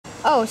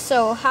Oh,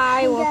 so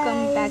hi,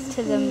 welcome back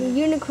to the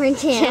Unicorn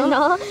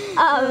channel.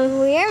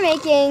 We are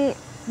making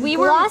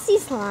glossy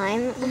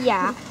slime.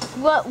 Yeah,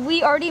 well,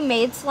 we already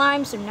made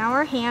slime, so now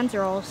our hands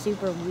are all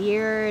super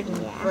weird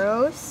and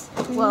gross.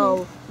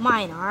 Well,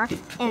 mine are.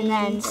 And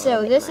then,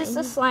 so this is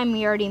the slime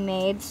we already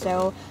made.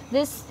 So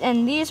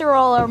these are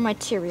all our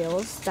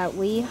materials that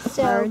we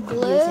are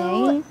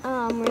using.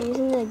 We're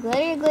using the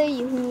glitter glue.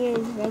 You can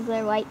use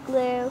regular white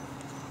glue.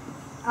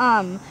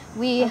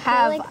 We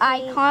have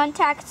eye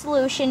contact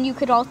solution. You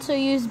could also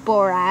use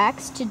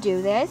borax to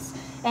do this.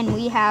 And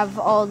we have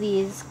all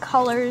these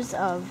colors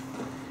of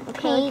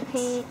paint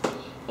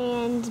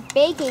and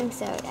baking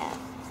soda.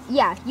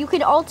 Yeah, you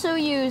could also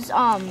use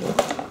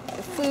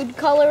food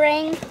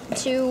coloring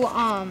to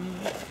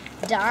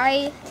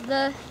dye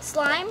the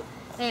slime.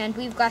 And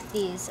we've got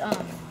these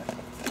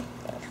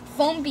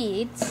foam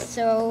beads.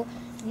 So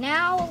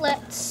now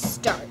let's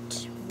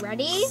start.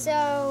 Ready?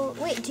 So,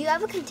 wait, do you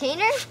have a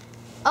container?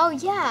 Oh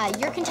yeah,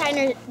 your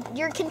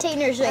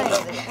container's right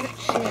over there.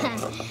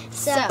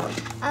 So,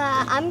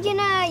 I'm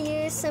gonna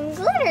use some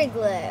glitter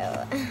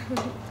glue.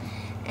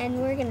 And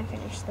we're gonna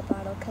finish the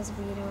bottle because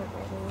we don't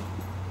really...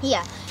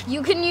 Yeah,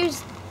 you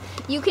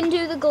can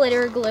do the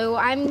glitter glue.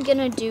 I'm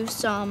gonna do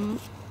some.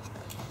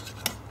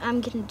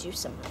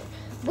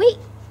 Wait,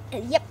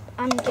 yep,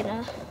 I'm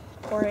gonna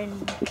pour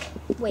in,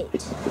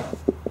 wait.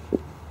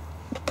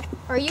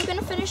 Are you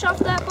gonna finish off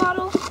that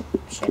bottle?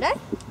 Should I?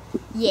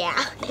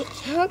 Yeah.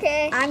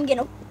 Okay. I'm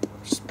gonna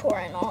just pour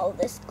in all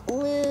this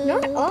glue.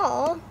 Not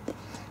all.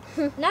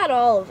 Not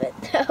all of it,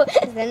 though.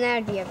 Then that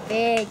would be a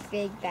big,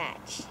 big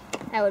batch.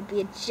 That would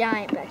be a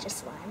giant batch of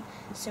slime.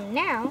 So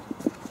now,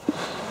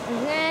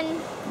 and then,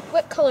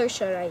 what color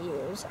should I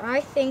use?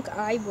 I think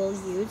I will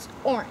use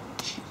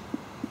orange.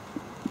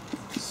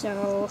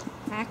 So,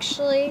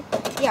 actually,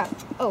 yeah.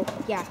 Oh,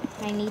 yeah,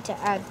 I need to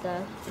add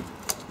the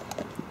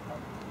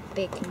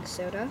baking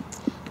soda.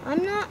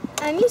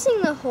 I'm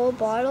using the whole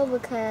bottle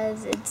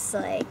because it's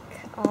like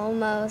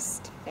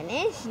almost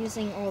finished.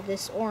 Using all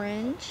this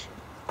orange.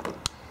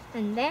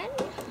 And then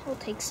I'll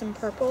take some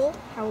purple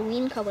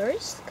Halloween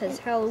colors because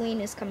Halloween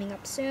is coming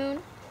up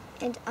soon.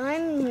 And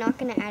I'm not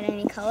going to add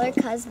any color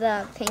because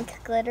the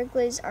pink glitter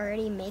glue is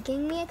already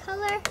making me a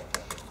color.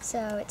 So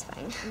it's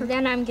fine.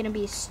 Then I'm going to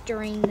be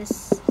stirring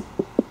this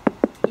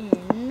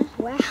in.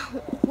 Wow.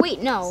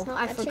 Wait, no,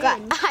 I forgot.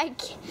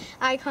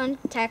 Eye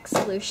contact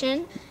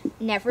solution.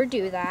 Never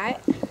do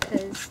that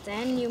because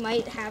then you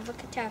might have a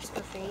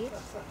catastrophe.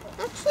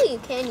 Actually, you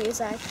can use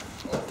that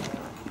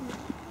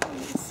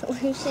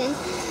solution.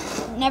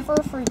 Never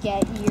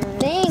forget your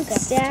Thanks,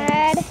 substance.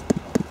 Dad.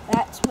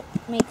 That's what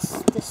makes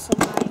the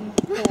slime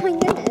cool. Oh my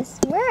goodness,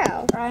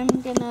 wow. I'm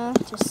gonna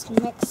just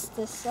mix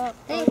this up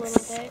a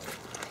little bit.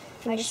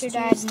 I should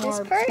add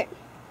more.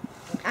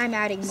 I'm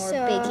adding more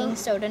baking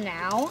soda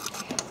now.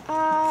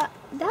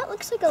 That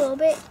looks like a little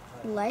bit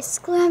less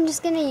glue. I'm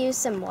just gonna use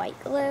some white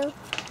glue.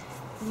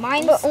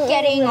 Mine's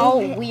getting all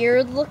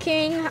weird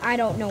looking. I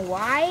don't know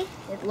why.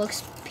 It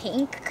looks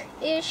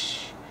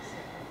pink-ish.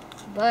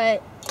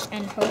 But,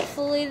 and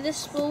hopefully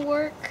this will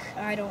work.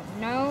 I don't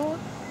know.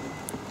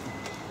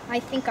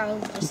 I think I'll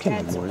just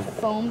add some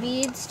foam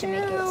beads to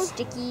make it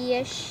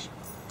sticky-ish.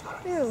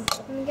 Ooh,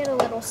 let me get a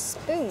little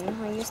spoon.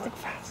 I'll use the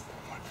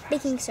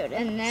baking soda.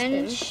 And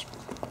then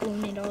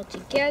spoon it all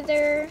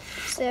together.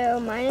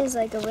 So mine is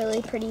like a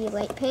really pretty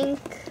light pink.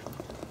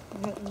 I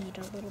might need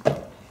a little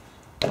bit.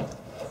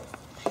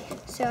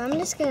 So I'm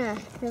just gonna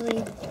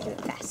really do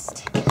it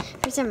fast.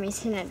 For some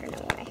reason, I don't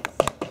know why.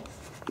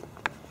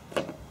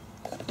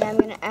 Now I'm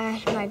gonna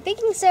add my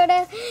baking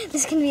soda.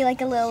 This can be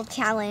like a little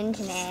challenge.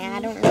 Nah, I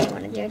don't really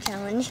want to do a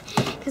challenge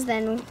because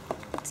then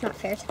it's not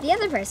fair to the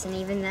other person,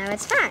 even though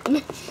it's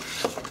fun.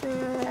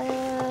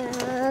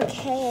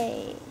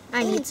 Okay.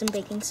 I need some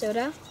baking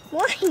soda.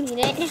 Well, I need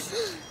it.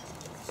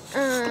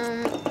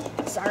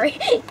 Sorry.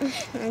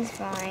 It's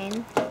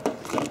fine.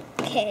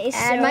 Okay,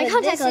 so my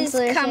this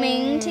is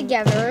coming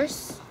together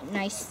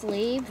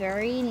nicely.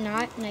 Very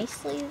not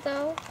nicely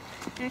though,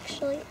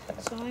 actually.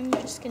 So I'm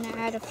just gonna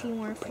add a few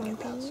more foam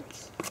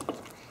beads,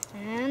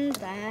 and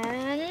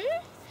then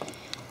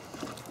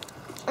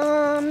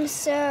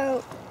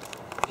so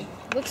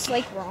looks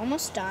like we're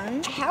almost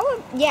done.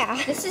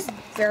 Yeah. This is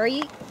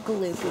very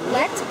gloopy.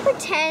 Let's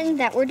pretend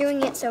that we're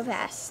doing it so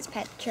fast,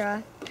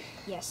 Petra.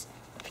 Yes.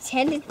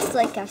 Pretend it's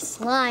like a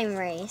slime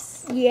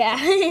race. Yeah.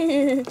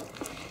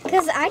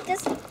 Because I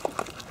just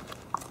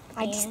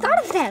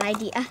thought of that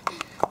idea.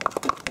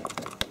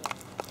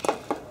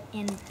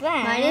 And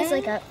then mine is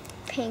like a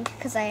pink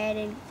because I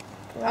added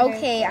glitter.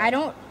 Okay, I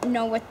don't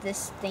know what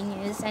this thing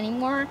is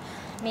anymore.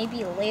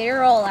 Maybe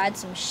later I'll add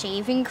some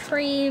shaving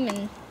cream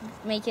and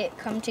make it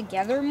come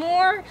together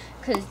more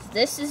because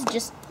this is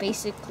just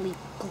basically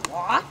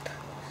glop.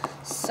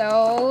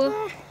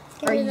 So,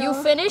 are you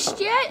finished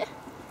yet?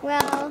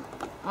 Well,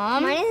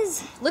 mine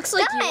is looks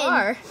like done. you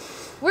are.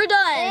 We're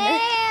done.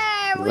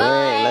 There we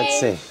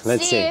Wait,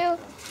 let's see. See you.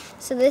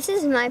 So this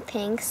is my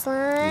pink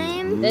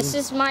slime. This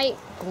is my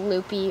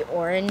gloopy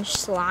orange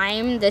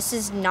slime. This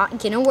is not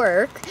gonna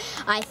work.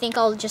 I think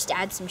I'll just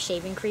add some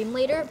shaving cream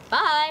later.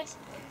 Bye.